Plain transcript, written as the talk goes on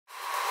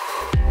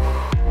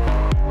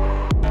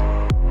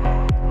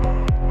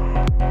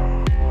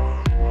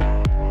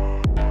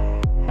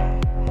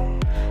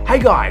Hey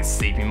guys,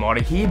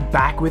 CPModder here,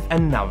 back with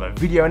another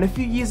video, and a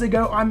few years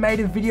ago I made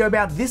a video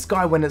about this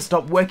guy when it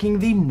stopped working,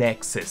 the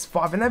Nexus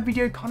 5, and that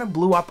video kind of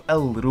blew up a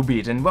little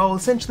bit, and well,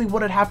 essentially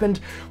what had happened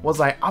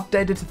was I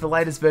updated to the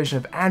latest version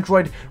of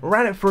Android,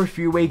 ran it for a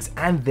few weeks,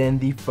 and then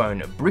the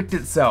phone bricked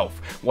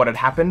itself. What had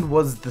happened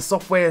was the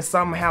software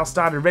somehow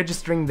started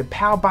registering the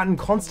power button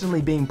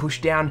constantly being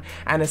pushed down,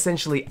 and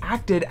essentially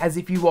acted as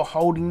if you were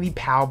holding the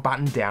power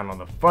button down on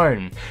the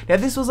phone. Now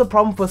this was a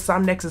problem for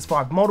some Nexus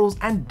 5 models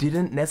and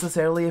didn't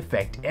necessarily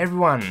affect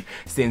everyone.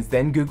 Since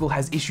then, Google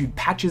has issued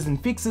patches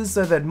and fixes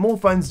so that more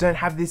phones don't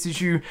have this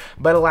issue,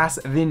 but alas,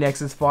 the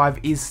Nexus 5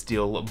 is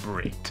still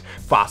bricked.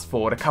 Fast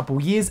forward a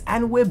couple years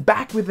and we're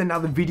back with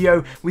another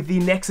video with the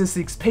Nexus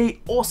 6P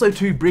also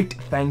too bricked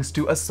thanks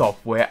to a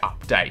software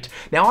update.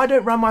 Now I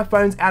don't run my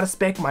phones out of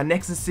spec, my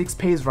Nexus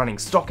 6P is running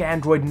stock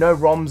Android, no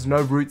ROMs,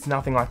 no roots,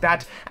 nothing like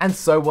that, and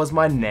so was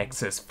my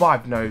Nexus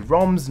 5, no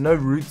ROMs, no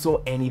roots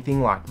or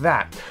anything like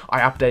that.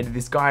 I updated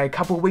this guy a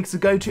couple weeks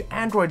ago to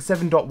Android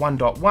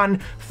 7.1.1,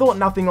 thought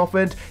nothing of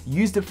it,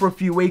 used it for a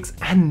few weeks,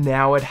 and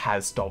now it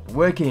has stopped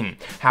working.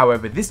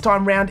 However, this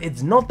time round,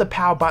 it's not the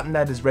power button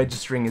that is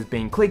registering as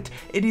being clicked,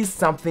 it is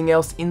something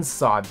else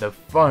inside the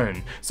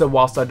phone. So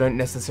whilst I don't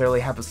necessarily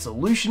have a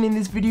solution in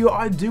this video,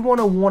 I do want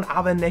to warn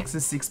other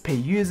Nexus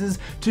 6P users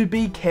to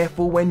be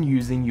careful when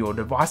using your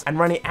device and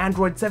running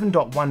Android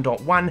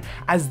 7.1.1,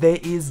 as there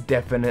is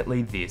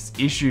definitely this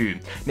issue.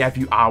 Now if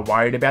you are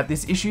worried about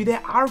this issue,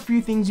 there are a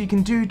few things you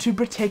can do to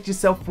protect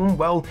yourself from,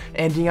 well,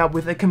 ending up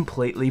with a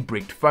completely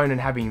bricked phone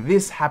and having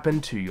this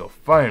happen to your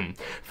phone.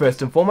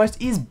 First and foremost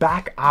is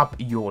back up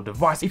your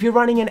device. If you're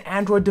running an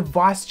Android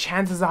device,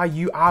 chances are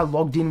you are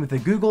logged in with a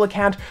Google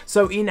account,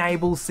 so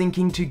enable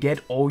syncing to get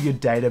all your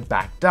data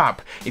backed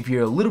up. If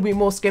you're a little bit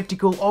more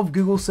skeptical of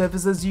Google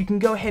services, you can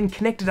go ahead and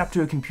connect it up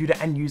to a computer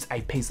and use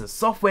a piece of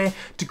software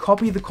to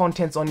copy the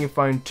contents on your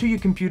phone to your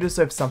computer,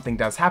 so if something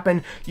does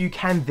happen, you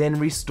can then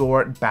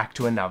restore it back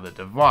to another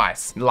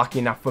device. Lucky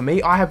enough for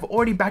me, I have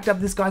already backed up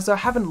this guy, so I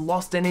haven't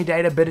lost any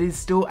data, but it is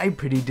still a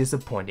pretty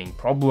disappointing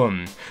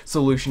problem.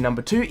 Solution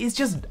number 2 is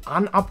just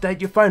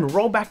unupdate your phone,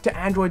 roll back to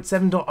Android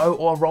 7.0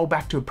 or roll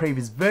back to a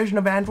previous version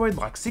of Android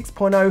like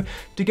 6.0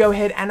 to go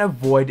ahead and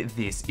avoid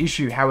this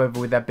issue. However,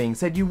 with that being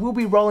said, you will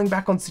be rolling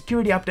back on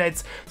security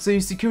updates, so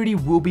your security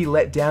will be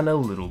let down a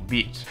little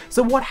bit.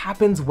 So what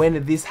happens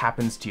when this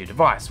happens to your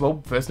device?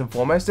 Well, first and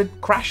foremost, it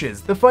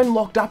crashes. The phone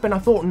locked up and I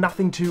thought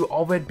nothing too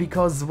of it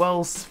because,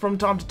 well, from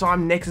time to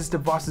time Nexus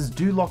devices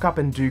do lock up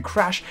and do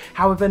crash,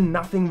 however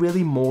nothing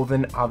really more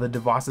than other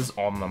devices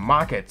on the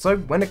market. So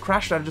when it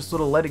crashed, I just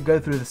sort of let it go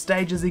through the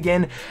stages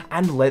again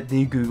and let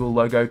the Google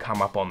logo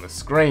come up on the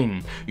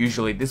screen.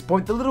 Usually at this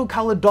point the little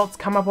colored dots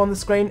come up on the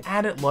screen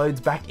and it loads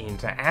back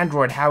into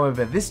Android.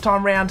 However, this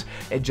time round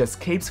it just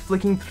keeps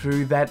flicking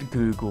through that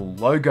Google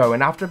logo,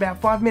 and after about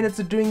 5 minutes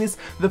of doing this,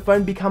 the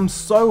phone becomes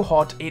so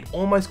hot it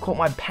almost caught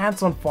my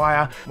pants on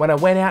fire when I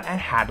went out and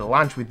had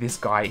lunch with this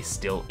guy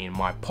still in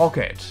my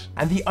pocket.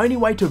 And the only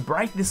way to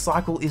break this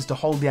cycle is to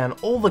hold down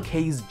all the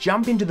keys,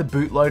 jump into the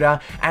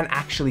bootloader and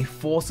actually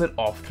force it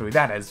off through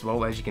that. As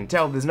well as you can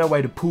tell, there's no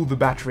way to pull the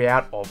battery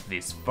out of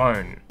this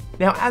phone.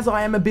 Now, as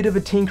I am a bit of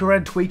a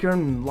tinkerer, tweaker,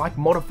 and like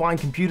modifying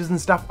computers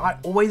and stuff, I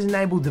always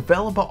enable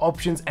developer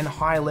options and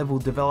higher level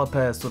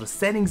developer sort of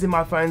settings in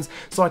my phones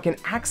so I can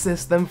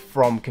access them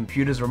from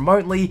computers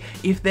remotely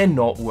if they're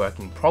not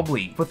working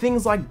properly. For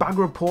things like bug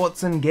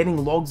reports and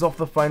getting logs off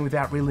the phone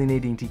without really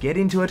needing to get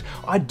into it,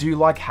 I do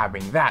like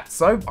having that.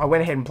 So I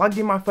went ahead and plugged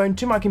in my phone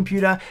to my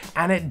computer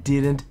and it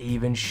didn't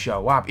even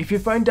show up. If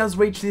your phone does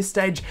reach this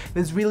stage,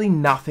 there's really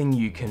nothing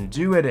you can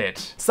do at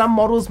it. Some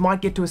models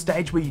might get to a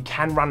stage where you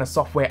can run a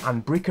software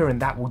unbricker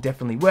and that will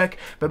definitely work,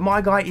 but my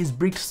guy is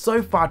bricked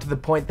so far to the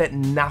point that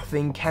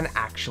nothing can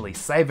actually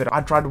save it.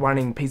 I tried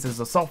running pieces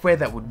of software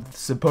that would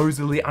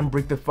supposedly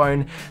unbrick the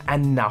phone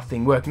and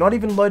nothing worked. Not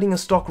even loading a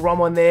stock ROM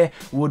on there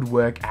would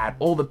work at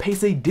all. The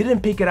PC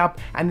didn't pick it up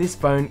and this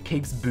phone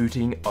keeps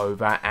booting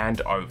over and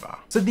over.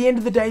 So at the end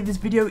of the day, this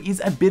video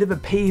is a bit of a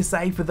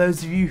PSA for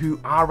those of you who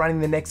are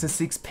running the Nexus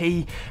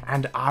 6P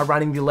and are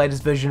running the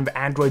latest version of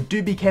Android.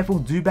 Do be careful,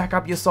 do back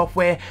up your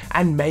software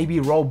and maybe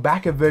roll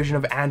back a version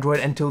of Android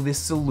until this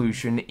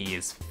solution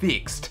is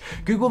fixed.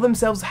 Google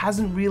themselves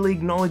hasn't really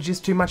acknowledged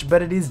this too much,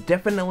 but it is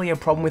definitely a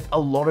problem with a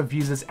lot of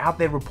users out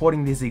there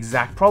reporting this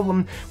exact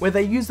problem where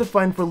they use the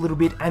phone for a little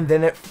bit and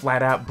then it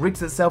flat out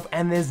bricks itself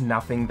and there's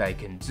nothing they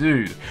can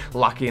do.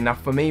 Lucky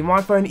enough for me,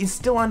 my phone is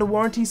still under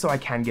warranty, so I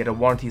can get a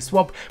warranty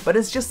swap, but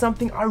it's just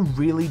something I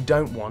really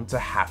don't want to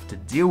have to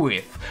deal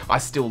with. I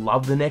still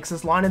love the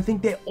Nexus line and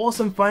think they're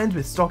awesome phones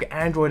with stock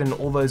Android and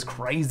all those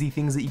crazy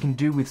things that you can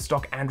do with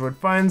stock Android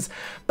phones,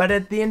 but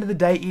at the end of the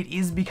day, it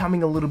is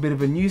becoming a little bit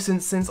of a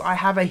nuisance since I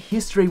have a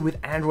history with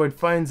Android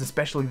phones,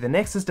 especially the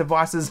Nexus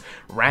devices,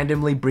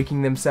 randomly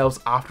bricking themselves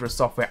after a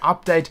software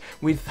update,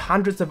 with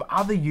hundreds of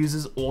other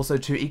users also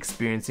too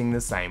experiencing the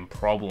same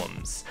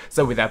problems.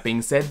 So with that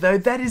being said though,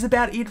 that is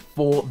about it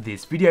for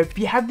this video. If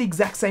you have the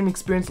exact same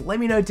experience, let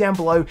me know down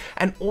below,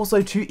 and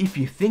also too, if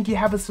you think you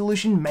have a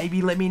solution,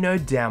 maybe let me know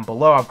down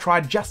below. I've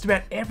tried just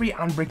about every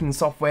unbricking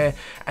software,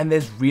 and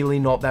there's really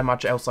not that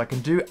much else I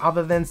can do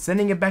other than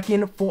sending it back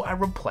in for a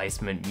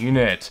replacement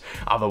unit.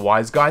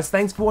 Otherwise guys,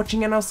 thanks for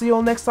watching, and I'll see you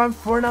all next time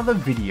for another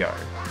video.